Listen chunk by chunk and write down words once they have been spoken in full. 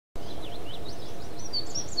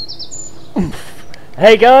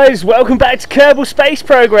Hey guys, welcome back to Kerbal Space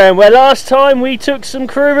Program, where last time we took some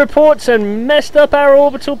crew reports and messed up our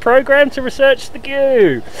orbital program to research the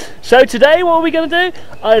goo. So today what are we going to do?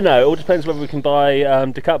 I don't know, it all depends whether we can buy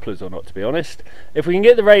decouplers or not, to be honest. If we can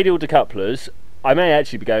get the radial decouplers, I may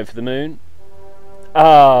actually be going for the moon.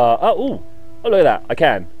 Oh look at that, I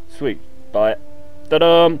can. Sweet, buy it.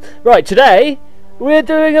 Ta-da! Right, today we're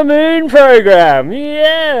doing a moon program.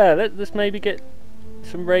 Yeah, let's maybe get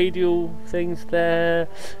some radial things there.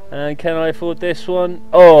 And can I afford this one?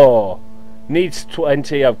 Oh, needs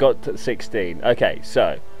 20. I've got 16. Okay,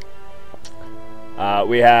 so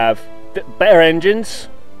we have better engines.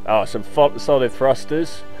 Some solid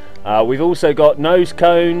thrusters. We've also got nose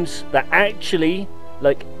cones that actually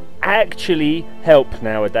help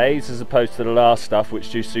nowadays, as opposed to the last stuff, which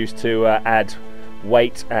just used to add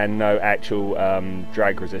weight and no actual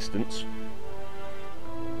drag resistance.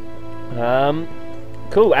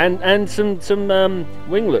 Cool, and some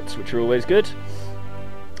winglets, which are always good.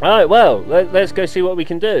 Alright, well, let's go see what we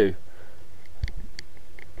can do.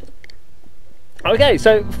 Okay,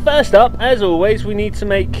 so first up, as always, we need to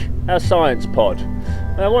make our science pod.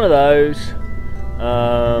 One of those.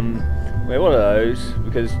 One of those,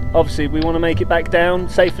 because obviously we want to make it back down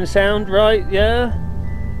safe and sound, right? Yeah?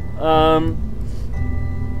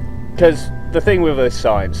 Because the thing with this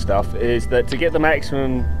science stuff is that to get the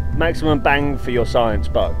maximum bang for your science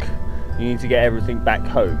buck, you need to get everything back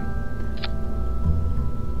home,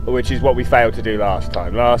 which is what we failed to do last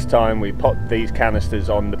time. Last time we popped these canisters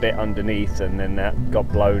on the bit underneath, and then that got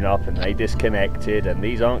blown up and they disconnected, and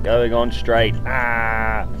these aren't going on straight.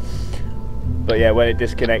 But yeah, when it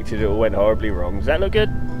disconnected, it all went horribly wrong. Does that look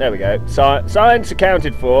good? There we go. Science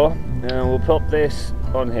accounted for. And we'll pop this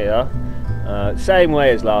on here. Same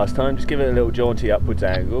way as last time, just give it a little jaunty upwards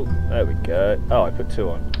angle. There we go. Oh, I put 2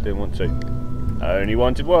 on. Didn't want 2. I only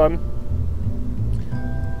wanted 1.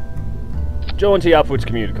 Jaunty upwards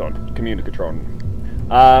communicatron.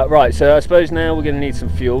 Right, so I suppose now we're going to need some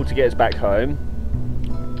fuel to get us back home.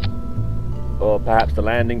 Or perhaps the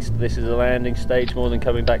landing. This is a landing stage more than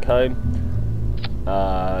coming back home.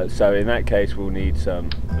 So in that case, we'll need some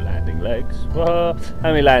landing legs. How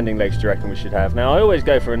many landing legs do you reckon we should have? Now, I always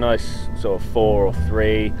go for a nice sort of 4 or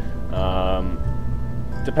 3.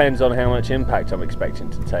 Depends on how much impact I'm expecting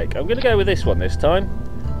to take. I'm going to go with this one this time.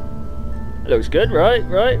 Looks good, right?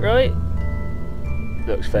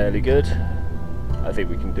 Looks fairly good. I think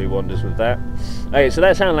we can do wonders with that. Okay, so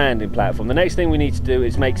that's our landing platform. The next thing we need to do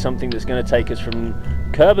is make something that's going to take us from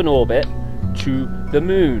Kerbal orbit to the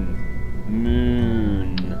moon.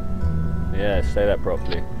 Yeah, say that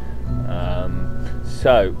properly.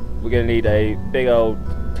 So we're going to need a big old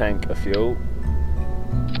tank of fuel,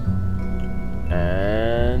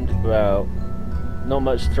 and well, not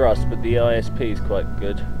much thrust, but the ISP is quite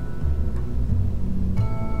good.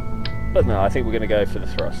 But no, I think we're going to go for the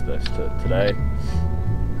thrusters today.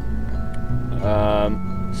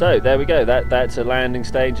 So there we go. That's a landing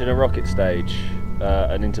stage and a rocket stage.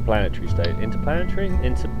 An interplanetary stage. Interplanetary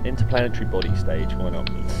body stage, why not?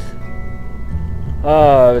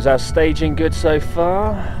 Is our staging good so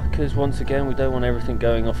far? Because once again, we don't want everything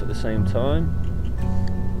going off at the same time.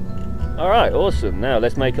 Alright, awesome. Now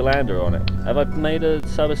let's make a lander on it. Have I made a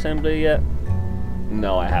sub-assembly yet?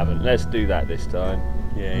 No, I haven't. Let's do that this time.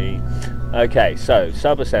 Yay. Okay, so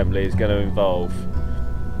sub-assembly is going to involve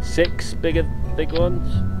 6 big ones.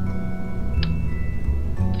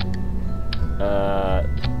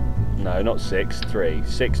 No, not 6, 3.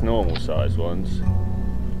 6 normal sized ones.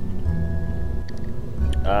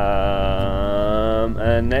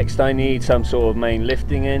 And next I need some sort of main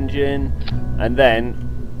lifting engine, and then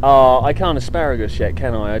I can't asparagus yet,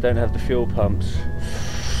 can I? I don't have the fuel pumps.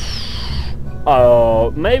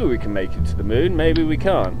 Oh, maybe we can make it to the moon, maybe we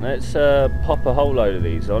can't. Let's pop a whole load of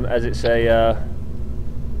these on, as it's a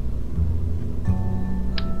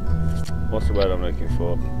what's the word I'm looking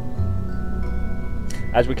for?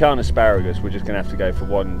 As we can't asparagus, we're just going to have to go for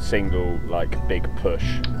one single, big push.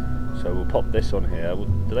 So we'll pop this on here.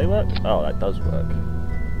 Do they work? Oh, that does work.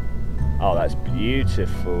 Oh, that's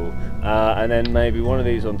beautiful. And then maybe one of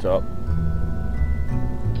these on top.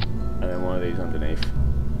 And then one of these underneath.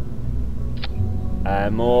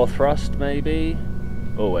 And more thrust, maybe?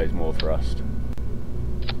 Always more thrust.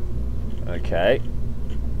 Okay.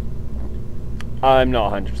 I'm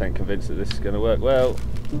not 100% convinced that this is going to work well,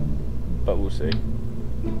 but we'll see.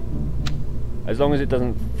 As long as it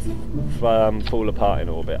doesn't fall apart in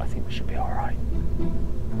orbit, I think we should be alright.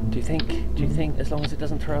 Do you think as long as it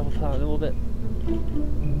doesn't throw apart in orbit?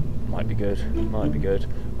 Might be good, might be good.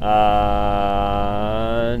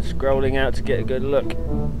 And scrolling out to get a good look.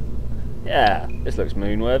 Yeah, this looks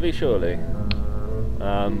moon-worthy, surely.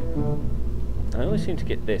 I always seem to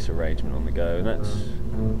get this arrangement on the go, and that's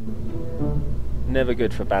never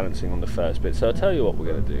good for balancing on the first bit. So I'll tell you what we're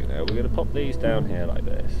going to do now. We're going to pop these down here like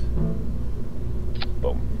this.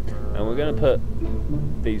 Boom. And we're going to put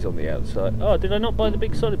these on the outside. Oh, did I not buy the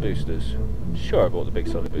big solid boosters? Sure, I bought the big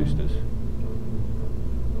solid boosters.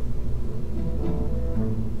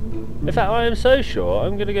 In fact, I am so sure,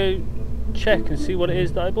 I'm going to go check and see what it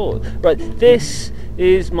is that I bought. Right, this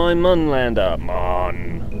is my Munlander.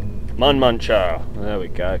 Mun Muncher. There we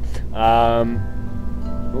go.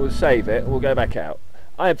 We'll save it. We'll go back out.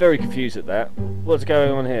 I am very confused at that. What's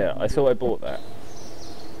going on here? I thought I bought that.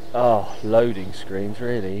 Oh, loading screens,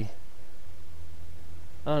 really?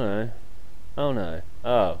 Oh no. Oh no.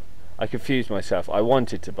 Oh, I confused myself. I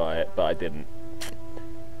wanted to buy it, but I didn't.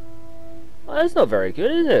 Well, that's not very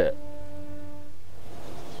good, is it?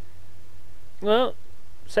 Well,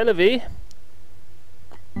 c'est la vie,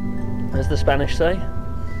 as the Spanish say.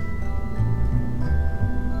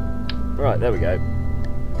 Right, there we go.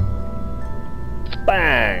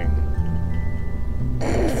 Bang!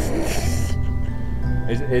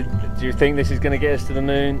 Do you think this is going to get us to the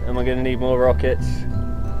moon? Am I going to need more rockets?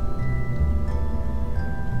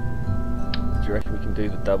 Do you reckon we can do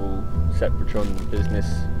the double Sepratron business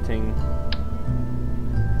thing?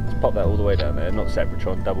 Let's pop that all the way down there. Not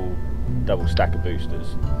Sepratron, double stack of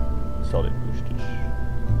boosters. Solid boosters.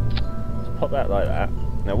 Let's pop that like that.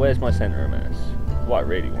 Now where's my centre of mass? What I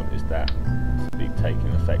really want is that to be taking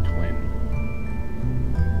effect when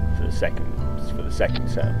for the second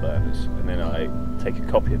set of burners, and then I take a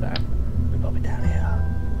copy of that and pop it down here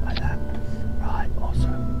like that. Right,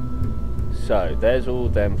 awesome. So there's all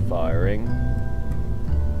them firing.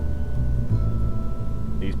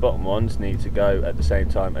 These bottom ones need to go at the same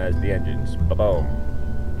time as the engines. Ba-boom.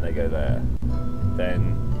 They go there.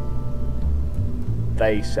 Then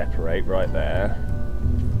they separate right there.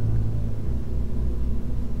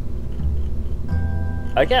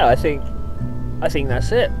 Okay, I think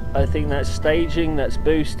that's it. I think that's staging, that's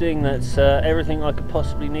boosting, that's everything I could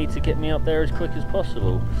possibly need to get me up there as quick as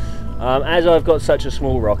possible. As I've got such a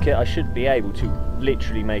small rocket, I should be able to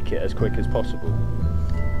literally make it as quick as possible.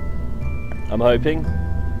 I'm hoping.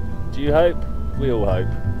 Do you hope? We all hope.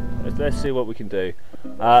 Let's see what we can do.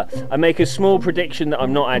 I make a small prediction that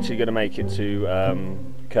I'm not actually going to make it to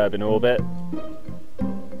Curb in orbit.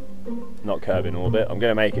 Not Curb in orbit. I'm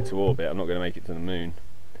going to make it to orbit. I'm not going to make it to the moon.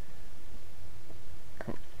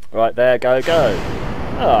 Right there, go.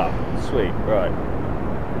 Ah, sweet. Right.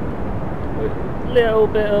 A little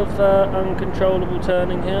bit of uncontrollable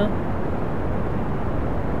turning here.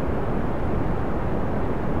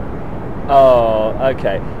 Oh,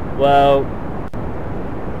 okay. Well,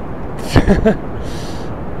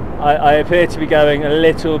 I appear to be going a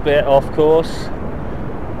little bit off course.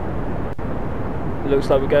 Looks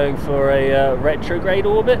like we're going for a retrograde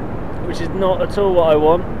orbit, which is not at all what I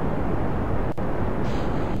want.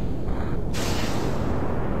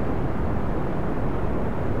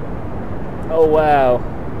 Oh wow.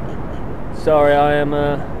 Sorry, I am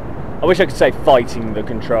I wish I could say fighting the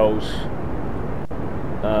controls.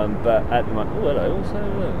 But at the moment, oh hello, what's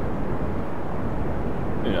over there?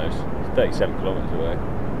 Who knows? It's 37 kilometers away.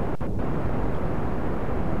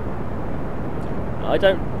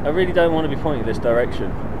 I really don't want to be pointing this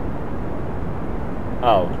direction.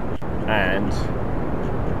 Oh, and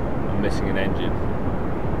I'm missing an engine.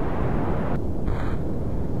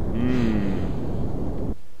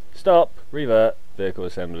 Stop, revert, vehicle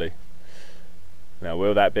assembly. Now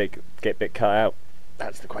will that get bit cut out?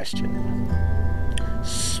 That's the question.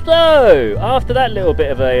 So, after that little bit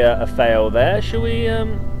of a fail there, shall we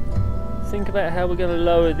think about how we're going to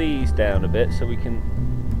lower these down a bit so we can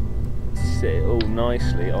sit all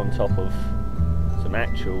nicely on top of some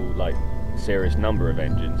actual, like, serious number of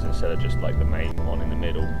engines instead of just like the main one in the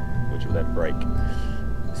middle, which will then break.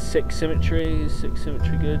 6 symmetry, is 6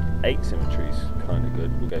 symmetry good? 8 symmetry's kind of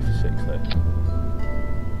good. We'll go for 6 though.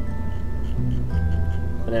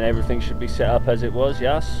 And then everything should be set up as it was,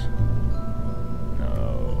 yes?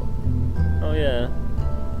 No. Oh yeah.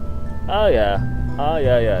 Oh yeah. Oh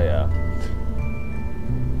yeah.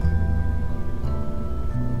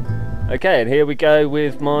 Okay, and here we go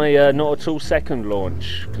with my not at all second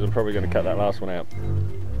launch, because I'm probably going to cut that last one out.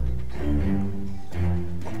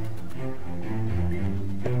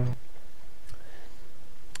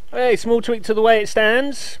 Hey, small tweak to the way it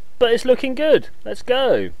stands, but it's looking good. Let's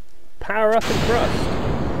go. Power up and thrust.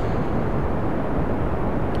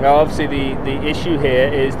 Now obviously the issue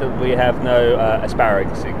here is that we have no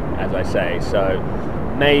asparagusing, as I say, so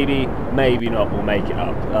maybe not, we'll make it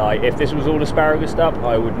up. If this was all asparagus up,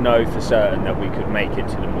 I would know for certain that we could make it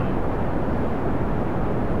to the moon.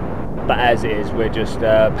 But as it is, we're just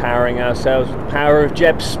powering ourselves with the power of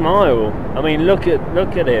Jeb's smile. I mean, look at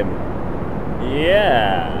him.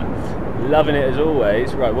 Yeah, loving it as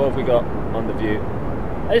always. Right, what have we got on the view?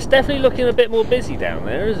 It's definitely looking a bit more busy down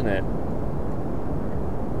there, isn't it?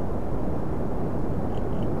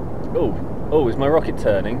 Oh, is my rocket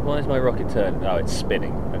turning? Why is my rocket turning? Oh, it's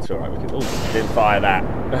spinning. That's all right. We can. Oh, didn't fire that.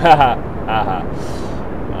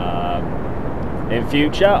 In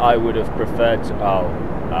future, I would have preferred to. Oh.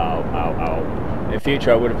 In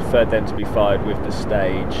future, I would have preferred them to be fired with the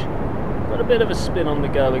stage. Got a bit of a spin on the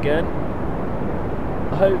go again.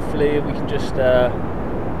 Hopefully, we can just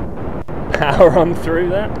power on through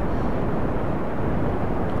that.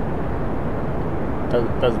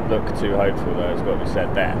 Doesn't look too hopeful though, it's got to be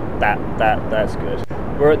said. That's good.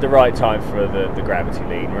 We're at the right time for the gravity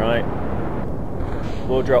lean, right?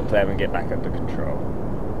 We'll drop them and get back under control.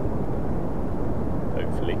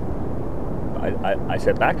 Hopefully. I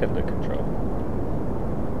said back under control.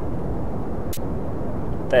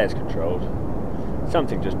 There's controlled.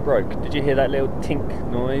 Something just broke. Did you hear that little tink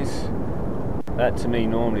noise? That to me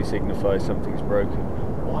normally signifies something's broken.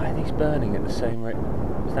 Why are these burning at the same rate?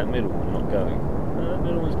 Is that middle one not going? No, that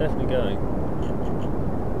middle one's definitely going.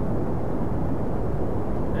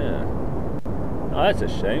 Yeah. Oh, that's a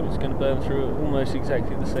shame. It's going to burn through at almost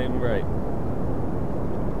exactly the same rate.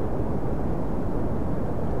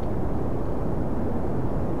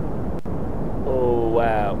 Oh,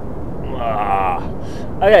 wow.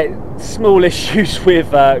 Okay, small issues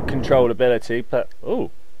with controllability, but...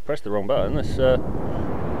 Oh, pressed the wrong button. Let's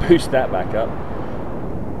boost that back up.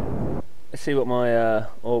 Let's see what my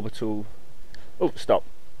orbital... Oh, stop.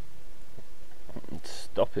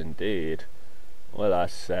 Stop indeed. Well, I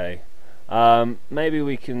say. Maybe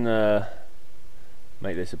we can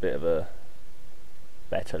make this a bit of a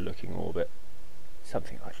better looking orbit.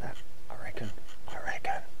 Something like that, I reckon.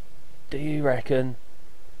 Do you reckon?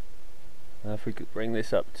 If we could bring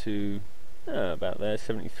this up to about there,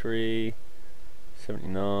 73,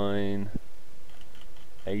 79,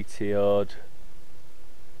 80 odd.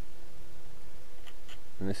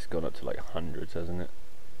 And this has gone up to like hundreds, hasn't it?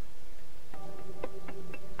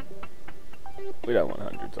 We don't want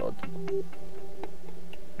hundreds odd.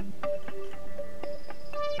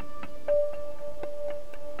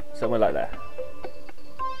 Somewhere like that.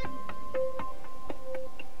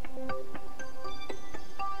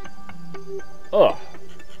 Oh.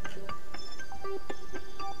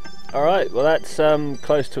 Alright, well that's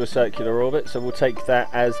close to a circular orbit, so we'll take that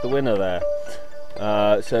as the winner there.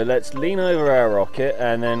 So let's lean over our rocket,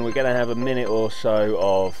 and then we're going to have a minute or so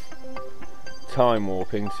of time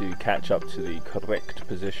warping to catch up to the correct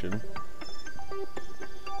position.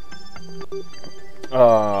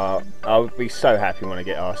 I would be so happy when I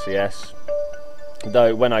get RCS.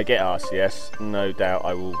 Though when I get RCS, no doubt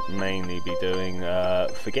I will mainly be doing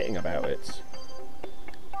forgetting about it.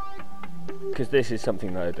 Because this is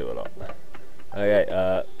something that I do a lot. Okay,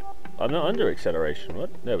 I'm not under acceleration. What?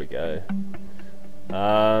 There we go.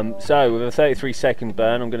 So with a 33-second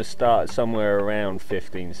burn, I'm going to start somewhere around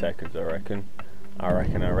 15 seconds, I reckon.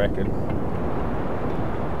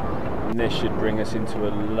 And this should bring us into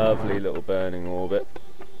a lovely little burning orbit.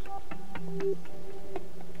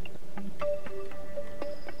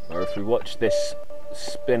 Or if we watch this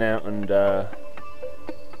spin out and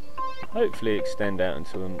hopefully extend out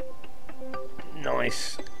into a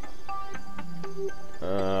nice...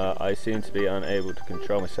 I seem to be unable to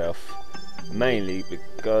control myself. Mainly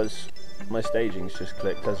because my staging's just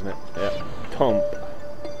clicked, hasn't it? Yeah, Tomp.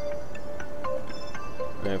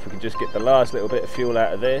 Now if we can just get the last little bit of fuel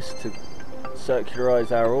out of this to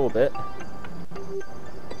circularise our orbit.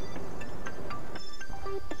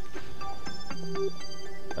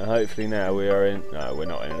 And hopefully now we are in... No, we're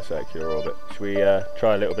not in a circular orbit. Should we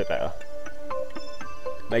try a little bit better?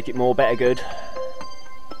 Make it more better good.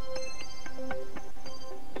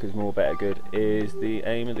 Because more better good is the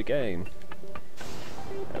aim of the game.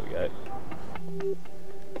 There we go.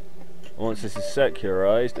 Once this is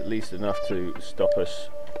circularised, at least enough to stop us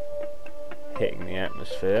hitting the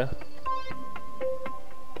atmosphere.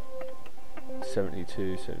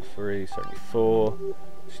 72, 73, 74.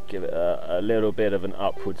 Just give it a little bit of an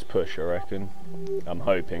upwards push, I reckon. I'm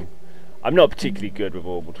hoping. I'm not particularly good with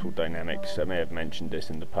orbital dynamics. I may have mentioned this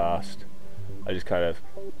in the past. I just kind of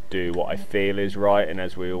do what I feel is right, and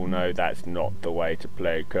as we all know, that's not the way to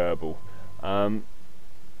play Kerbal.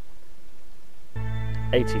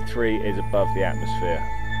 83 is above the atmosphere.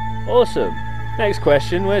 Awesome. Next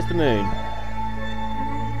question, where's the moon?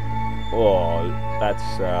 Oh, that's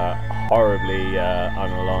horribly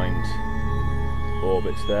unaligned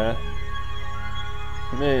orbits there.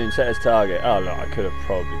 Moon, set as target. Oh look, I could have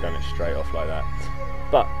probably done it straight off like that.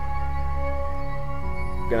 But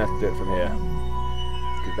I'm gonna have to do it from here.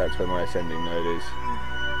 Because that's where my ascending node is.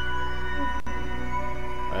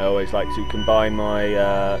 I always like to combine my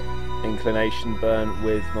inclination burn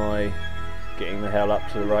with my getting the hell up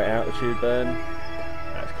to the right altitude burn.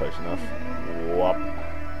 That's close enough. Whoop.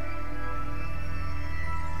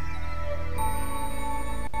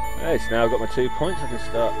 Okay, so now I've got my 2 points, I can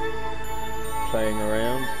start playing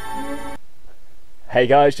around. Hey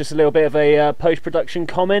guys, just a little bit of a post-production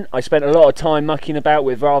comment. I spent a lot of time mucking about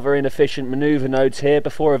with rather inefficient manoeuvre nodes here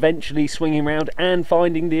before eventually swinging around and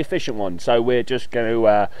finding the efficient one. So we're just going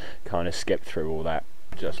to kind of skip through all that,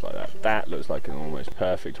 just like that. That looks like an almost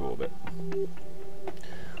perfect orbit.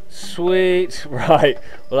 Sweet. Right,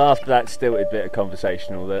 well after that stilted bit of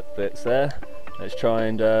conversational bits there, let's try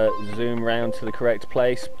and zoom round to the correct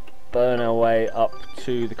place, burn our way up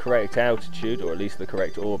to the correct altitude, or at least the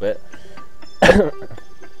correct orbit. And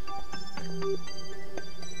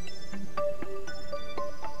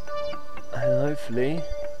hopefully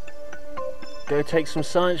go take some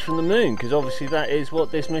science from the moon, because obviously that is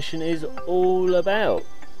what this mission is all about.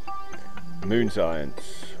 Moon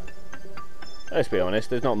science. Let's be honest,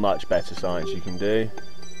 there's not much better science you can do.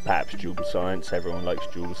 Perhaps dual science, everyone likes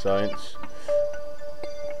dual science.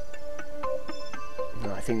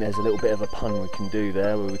 I think there's a little bit of a pun we can do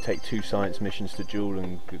there, where we take 2 science missions to Joule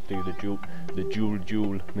and do the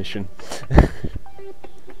Joule mission.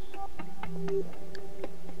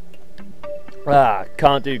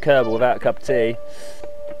 Can't do Kerbal without a cup of tea.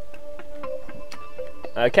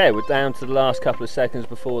 Okay, we're down to the last couple of seconds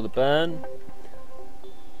before the burn.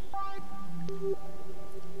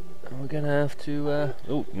 And we're gonna have to.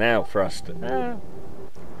 Oh, now thrust. A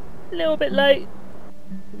little bit late,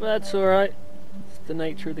 but that's all right. The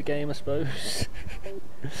nature of the game, I suppose.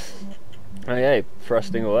 Okay,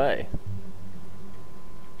 thrusting away.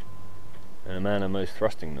 And a man of most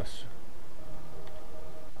thrustingness.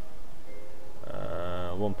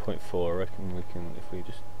 1.4, I reckon we can, if we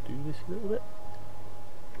just do this a little bit.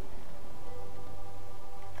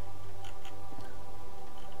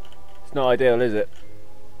 It's not ideal, is it?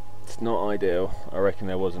 It's not ideal. I reckon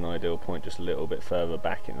there was an ideal point just a little bit further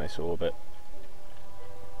back in this orbit.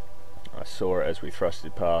 I saw it as we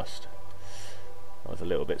thrusted past. I was a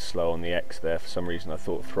little bit slow on the X there. For some reason I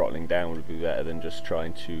thought throttling down would be better than just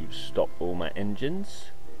trying to stop all my engines.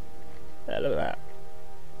 Yeah, look at that.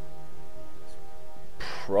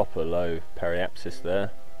 Proper low periapsis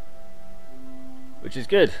there. Which is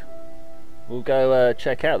good. We'll go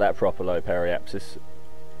check out that proper low periapsis.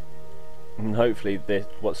 And hopefully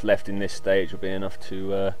what's left in this stage will be enough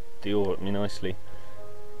to deorbit me nicely.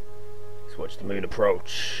 Let's watch the moon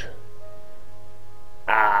approach.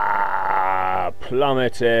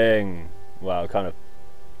 Plummeting! Well, kind of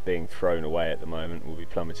being thrown away at the moment. We'll be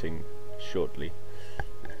plummeting shortly.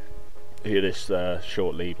 Who this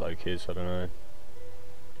short lead bloke is, I don't know.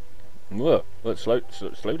 Whoa, look,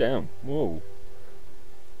 slow down. Whoa.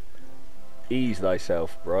 Ease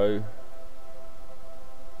thyself, bro.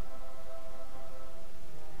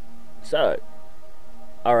 So,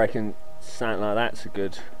 I reckon something like that's a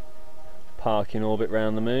good parking orbit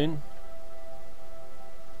round the moon.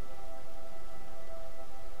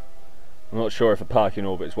 I'm not sure if a parking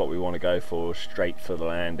orbit is what we want to go for straight for the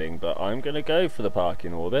landing, but I'm going to go for the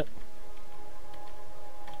parking orbit.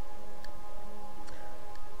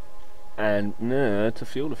 And to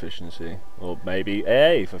fuel efficiency, or maybe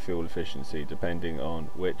A for fuel efficiency, depending on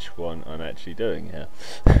which one I'm actually doing here.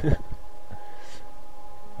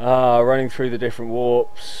 Running through the different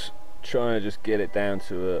warps, trying to just get it down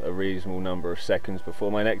to a reasonable number of seconds before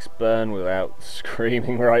my next burn without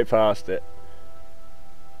screaming right past it.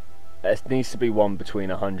 It needs to be one between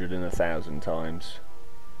 100 and 1,000 times.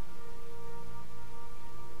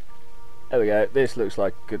 There we go, this looks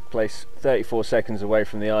like a good place. 34 seconds away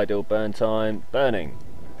from the ideal burn time. Burning.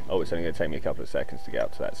 Oh, it's only going to take me a couple of seconds to get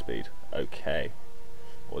up to that speed. Okay.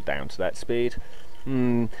 Or down to that speed.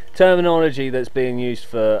 Terminology that's being used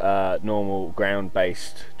for normal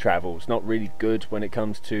ground-based travel is not really good when it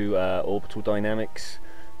comes to orbital dynamics.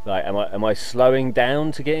 Like, am I slowing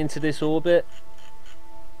down to get into this orbit?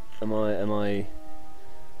 Am I?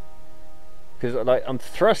 Because like I'm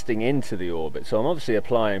thrusting into the orbit, so I'm obviously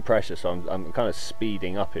applying pressure, so I'm kind of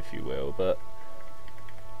speeding up, if you will. But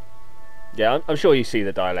yeah, I'm sure you see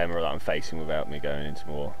the dilemma that I'm facing without me going into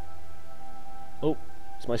more. Oh,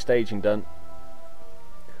 is my staging done?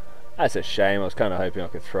 That's a shame. I was kind of hoping I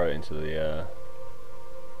could throw it into the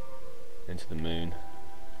moon.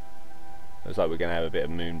 Looks like we're going to have a bit of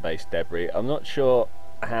moon-based debris. I'm not sure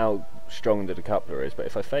how strong the decoupler is, but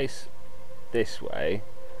if I face this way,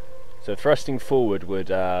 so thrusting forward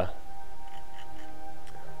would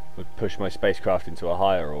push my spacecraft into a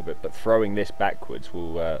higher orbit, but throwing this backwards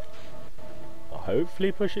will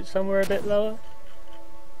hopefully push it somewhere a bit lower.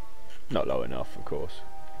 Not low enough, of course.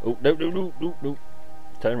 Oh, no, no, no, no, no.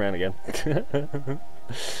 Turn around again.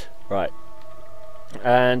 Right.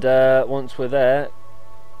 And once we're there,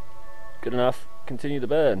 good enough, continue the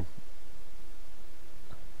burn.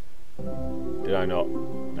 Did I not?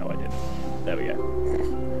 No, I didn't. There we go.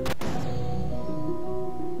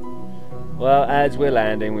 Well, as we're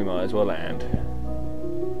landing, we might as well land.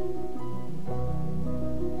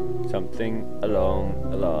 Something along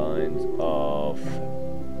the lines of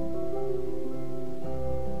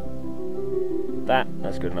that.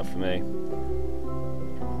 That's good enough for me.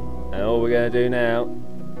 And all we're going to do now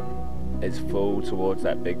is fall towards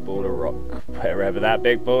that big ball of rock, wherever that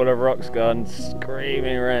big ball of rock's gone,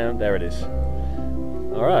 screaming around. There it is.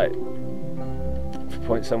 Alright.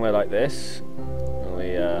 Point somewhere like this.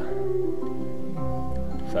 We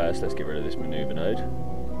first, let's get rid of this maneuver node.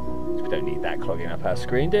 We don't need that clogging up our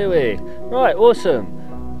screen, do we? Right, awesome.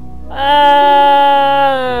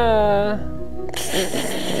 I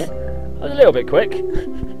was a little bit quick.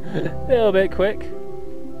 A little bit quick.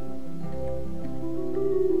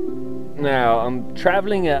 Now, I'm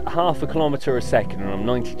travelling at 0.5 kilometre a second and I'm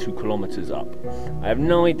 92 kilometres up. I have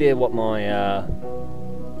no idea what my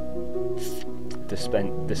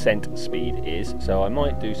descent speed is, so I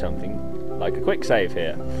might do something like a quick save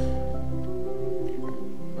here.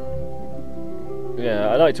 Yeah,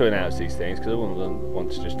 I like to announce these things because I wouldn't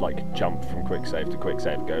want to just like jump from quick save to quick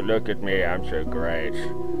save and go, look at me, I'm so great.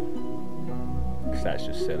 Because that's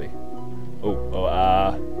just silly.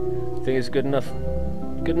 I think it's good enough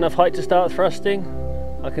height to start thrusting.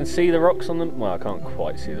 I can see the rocks on the... well, I can't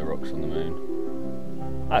quite see the rocks on the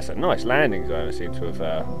moon. That's a nice landing zone I seem to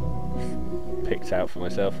have picked out for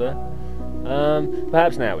myself there.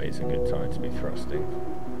 Perhaps now is a good time to be thrusting.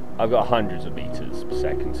 I've got hundreds of meters per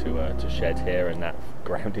second to shed here, and that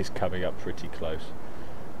ground is coming up pretty close.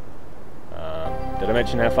 Did I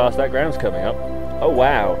mention how fast that ground's coming up? Oh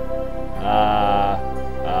wow!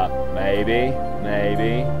 Maybe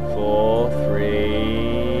 4,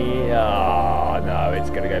 3. Oh no, it's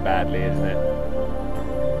going to go badly, isn't it?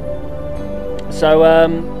 So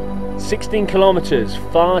 16 kilometers,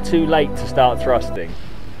 far too late to start thrusting.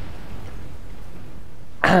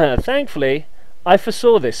 Thankfully, I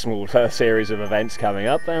foresaw this small series of events coming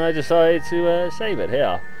up, and I decided to save it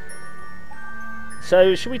here.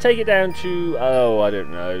 So, should we take it down to, oh, I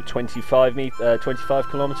don't know, 25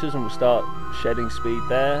 kilometers, and we'll start shedding speed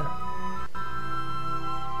there?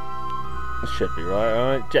 Should be right,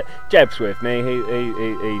 alright. Jeb's with me,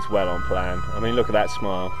 he's well on plan. I mean, look at that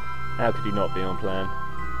smile. How could he not be on plan?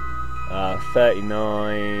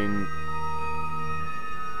 39...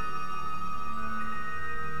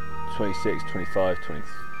 26, 25,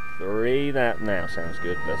 23. That now sounds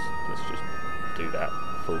good. Let's just do that.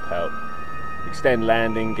 Full pelt. Extend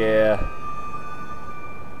landing gear.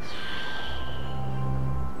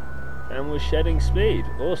 And we're shedding speed.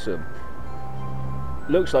 Awesome.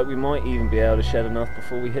 Looks like we might even be able to shed enough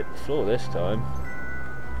before we hit the floor this time.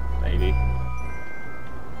 Maybe.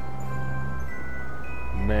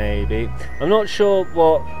 Maybe. I'm not sure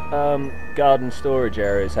what garden storage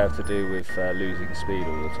areas have to do with losing speed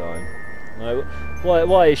all the time. Like,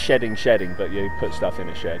 why is shedding, but you put stuff in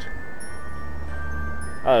a shed?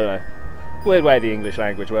 I don't know. Weird way the English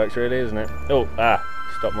language works, really, isn't it? Oh,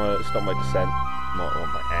 stop my descent. Or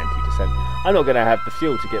my anti-descent. I'm not going to have the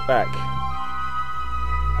fuel to get back.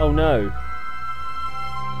 Oh no.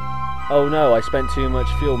 Oh no, I spent too much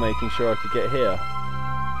fuel making sure I could get here.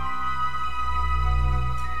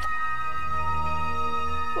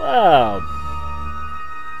 Wow,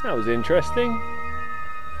 that was interesting.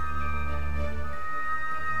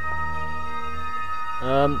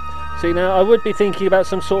 See, now I would be thinking about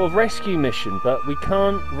some sort of rescue mission, but we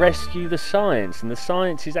can't rescue the science, and the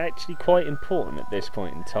science is actually quite important at this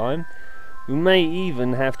point in time. We may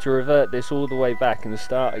even have to revert this all the way back and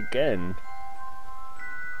start again,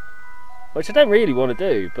 which I don't really want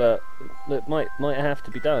to do, but it might have to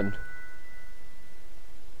be done.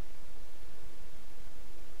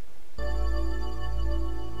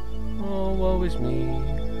 Oh, woe is me.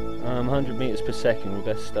 100 meters per second, we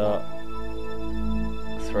best start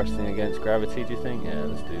thrusting against gravity, do you think? Yeah,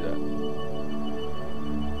 let's do that.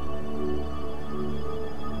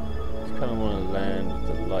 Just kind of want to land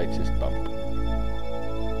with the lightest bump.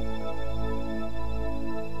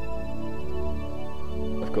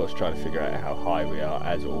 Of course, course, trying to figure out how high we are,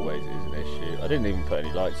 as always, is an issue. I didn't even put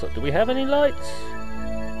any lights up. Do we have any lights?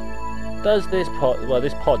 Does this pod... Well,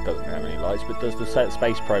 this pod doesn't have any lights, but does the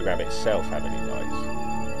space program itself have any lights?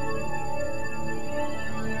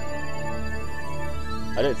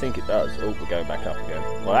 I don't think it does. Oh, we're going back up again.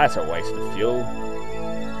 Well, that's a waste of fuel.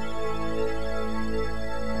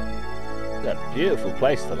 It's a beautiful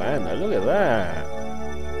place to land, though. Look at that.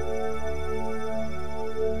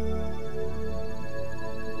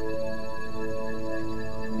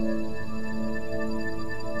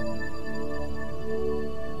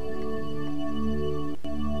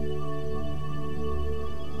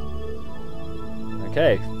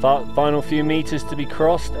 Okay, final few meters to be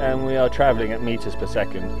crossed, and we are travelling at meters per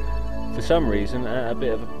second. For some reason, at a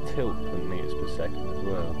bit of a tilt on meters per second as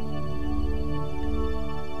well.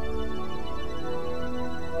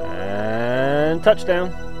 And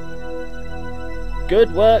touchdown.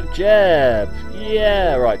 Good work, Jeb.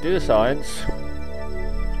 Yeah, right, do the science.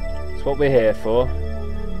 That's what we're here for.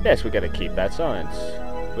 Yes, we're going to keep that science.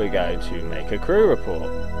 We're going to make a crew report.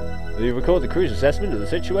 We record the crew's assessment of the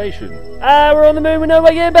situation. Ah, we're on the moon with no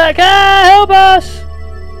way getting back. Ah, help us!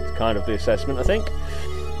 It's kind of the assessment, I think.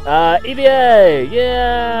 EVA,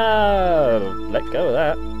 yeah! Let go of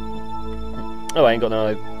that. Oh, I ain't got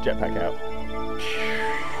no jetpack out.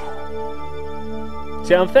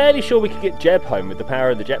 See, I'm fairly sure we could get Jeb home with the power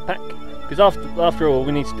of the jetpack. Because after all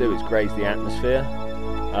we need to do is graze the atmosphere.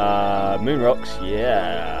 Moon rocks,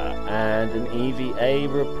 yeah. And an EVA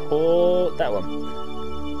report. That one.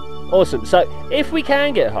 Awesome. So, if we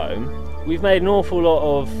can get home, we've made an awful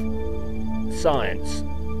lot of science.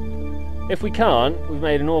 If we can't, we've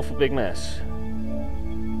made an awful big mess.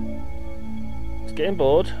 It's getting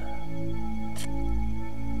bored.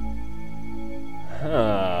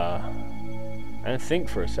 And think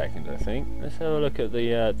for a second, I think. Let's have a look at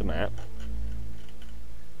the map.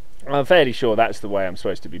 I'm fairly sure that's the way I'm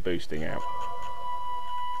supposed to be boosting out.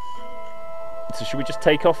 So should we just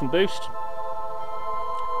take off and boost?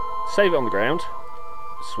 Save it on the ground.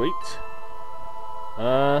 Sweet.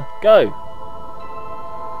 Go.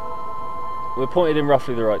 We're pointed in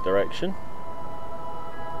roughly the right direction.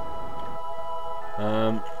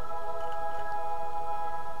 I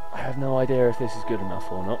have no idea if this is good enough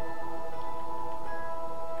or not.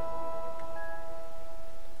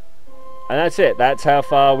 And that's it. That's how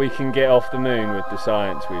far we can get off the moon with the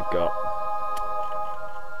science we've got.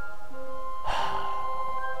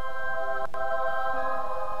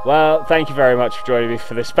 Well, thank you very much for joining me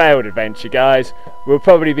for this failed adventure, guys. We'll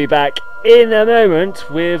probably be back in a moment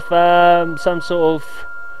with some sort of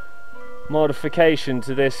modification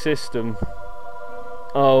to this system.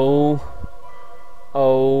 Oh. We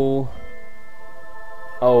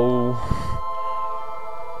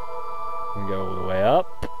go all the way up.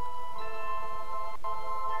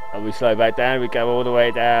 And we slow back down, we go all the way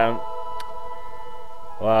down.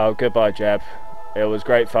 Well, goodbye, Jeb. It was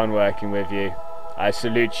great fun working with you. I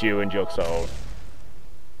salute you and your soul.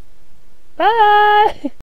 Bye!